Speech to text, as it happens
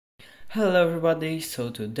Hello everybody, so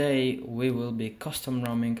today we will be custom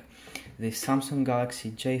ROMing the Samsung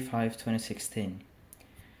Galaxy J5 2016.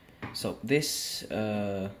 So this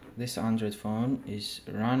Android phone is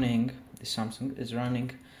running, the Samsung is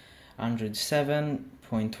running Android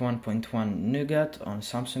 7.1.1 Nougat on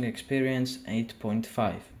Samsung Experience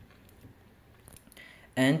 8.5.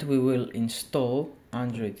 And we will install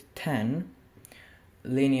Android 10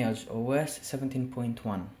 Lineage OS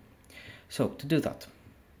 17.1. So to do that,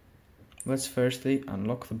 let's firstly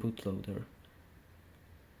unlock the bootloader.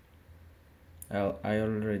 I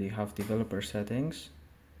already have developer settings.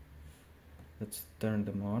 Let's turn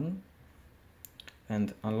them on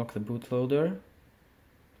and unlock the bootloader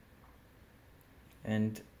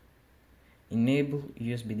and enable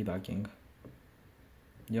USB debugging.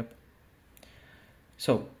 Yep.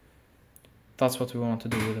 So that's what we want to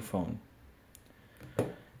do with the phone.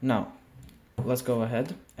 Now let's go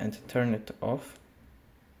ahead and turn it off.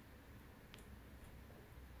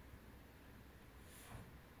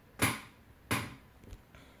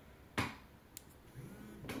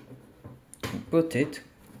 Put it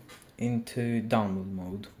into download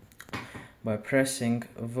mode by pressing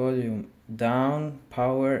volume down,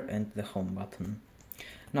 power and the home button.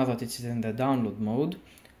 Now that it's in the download mode,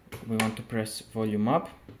 we want to press volume up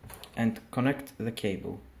and connect the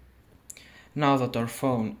cable. Now that our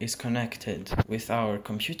phone is connected with our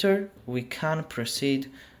computer, we can proceed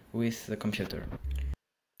with the computer.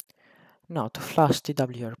 Now to flash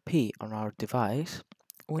TWRP on our device,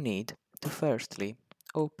 we need to firstly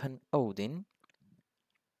open Odin.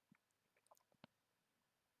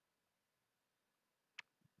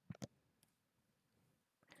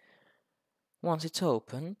 Once it's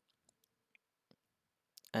open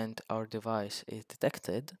and our device is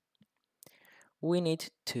detected, we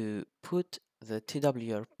need to put the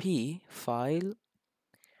TWRP file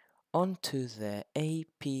onto the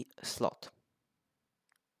AP slot.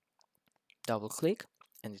 Double click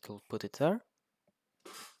and it will put it there.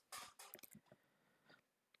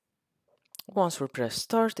 Once we press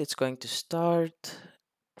start, it's going to start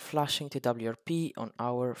flashing TWRP on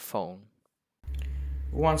our phone.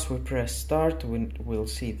 Once we press start, we'll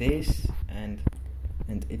see this and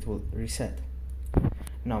it will reset.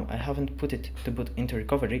 Now I haven't put it to boot into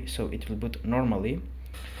recovery, so it will boot normally.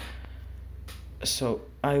 So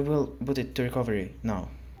I will boot it to recovery now.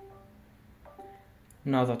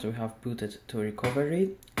 Now that we have booted to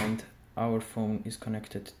recovery and our phone is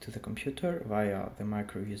connected to the computer via the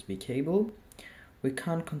micro USB cable, we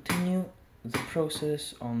can continue the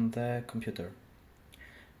process on the computer.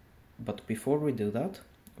 But before we do that,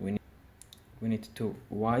 we need to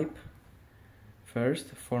wipe first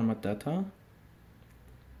format data.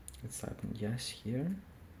 Let's type in yes here.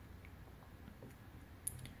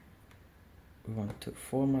 We want to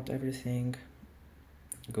format everything,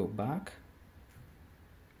 go back,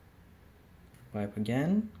 wipe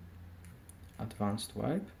again, advanced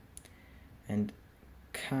wipe, and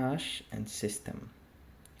cache and system.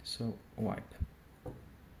 So wipe.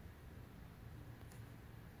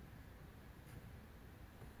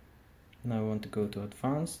 Now I want to go to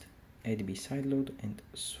advanced, ADB sideload, and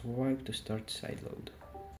swipe to start sideload.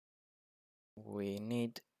 We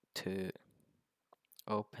need to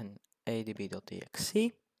open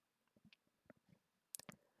adb.exe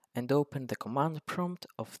and open the command prompt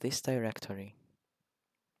of this directory.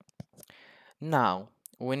 Now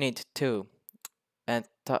we need to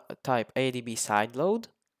type adb sideload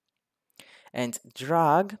and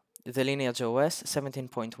drag the Lineage OS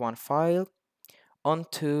 17.1 file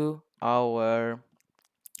onto our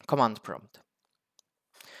command prompt.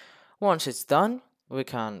 Once it's done, we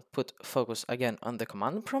can put focus again on the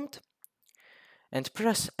command prompt and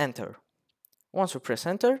press enter. Once we press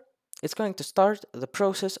enter, it's going to start the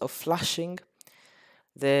process of flashing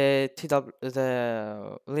the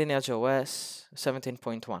Lineage OS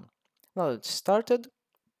 17.1. Now that it's started,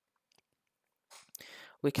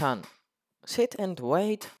 we can sit and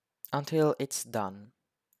wait until it's done.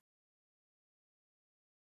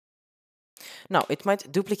 Now it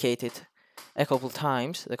might duplicate it a couple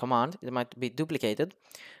times, the command, it might be duplicated,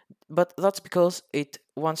 but that's because it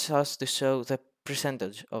wants us to show the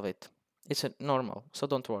percentage of it. It's normal, so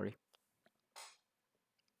don't worry.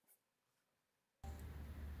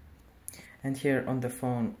 And here on the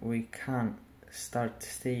phone we can start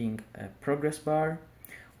seeing a progress bar,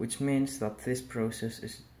 which means that this process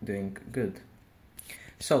is doing good.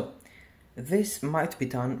 So this might be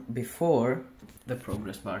done before the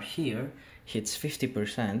progress bar here hits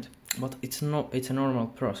 50%, but it's a normal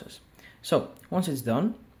process. So once it's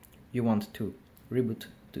done, you want to reboot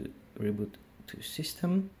to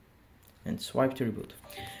system and swipe to reboot.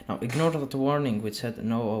 Now ignore that warning which said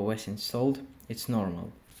no OS installed, it's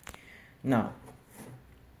normal. Now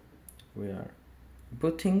we are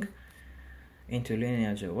booting into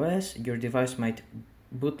Lineage OS. Your device might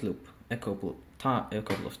boot loop a couple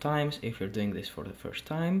of times if you're doing this for the first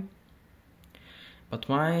time, but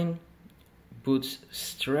mine boots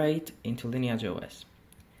straight into Lineage OS.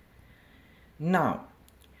 Now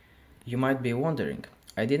you might be wondering,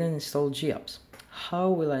 I didn't install GApps. How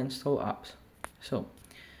will I install apps? So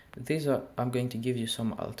I'm going to give you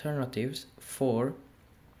some alternatives for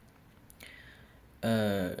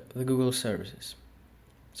the Google services.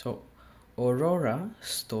 So Aurora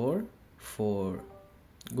Store for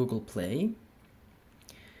Google Play,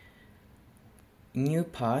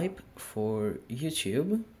 NewPipe for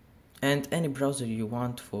YouTube, and any browser you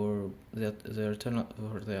want for the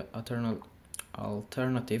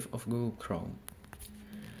alternative of Google Chrome.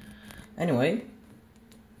 Anyway,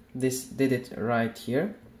 this did it right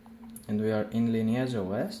here, and we are in Lineage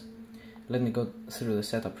OS. Let me go through the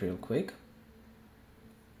setup real quick.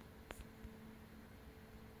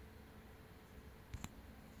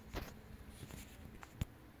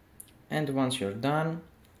 And once you're done,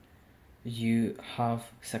 you have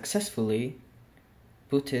successfully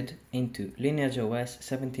booted into Lineage OS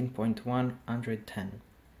 17.110.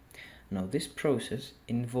 Now this process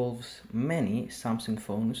involves many Samsung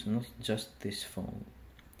phones, not just this phone.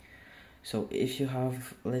 So if you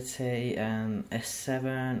have, let's say, an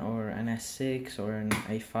S7 or an S6 or an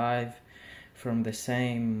A5 from the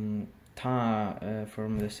same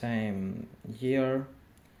year,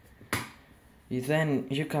 then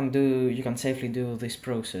you can safely do this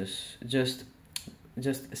process. Just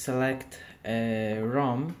select a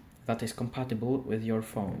ROM that is compatible with your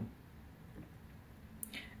phone.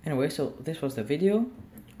 Anyway, so this was the video.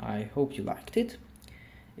 I hope you liked it.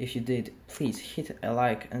 If you did, please hit a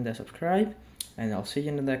like and a subscribe, and I'll see you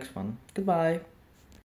in the next one. Goodbye.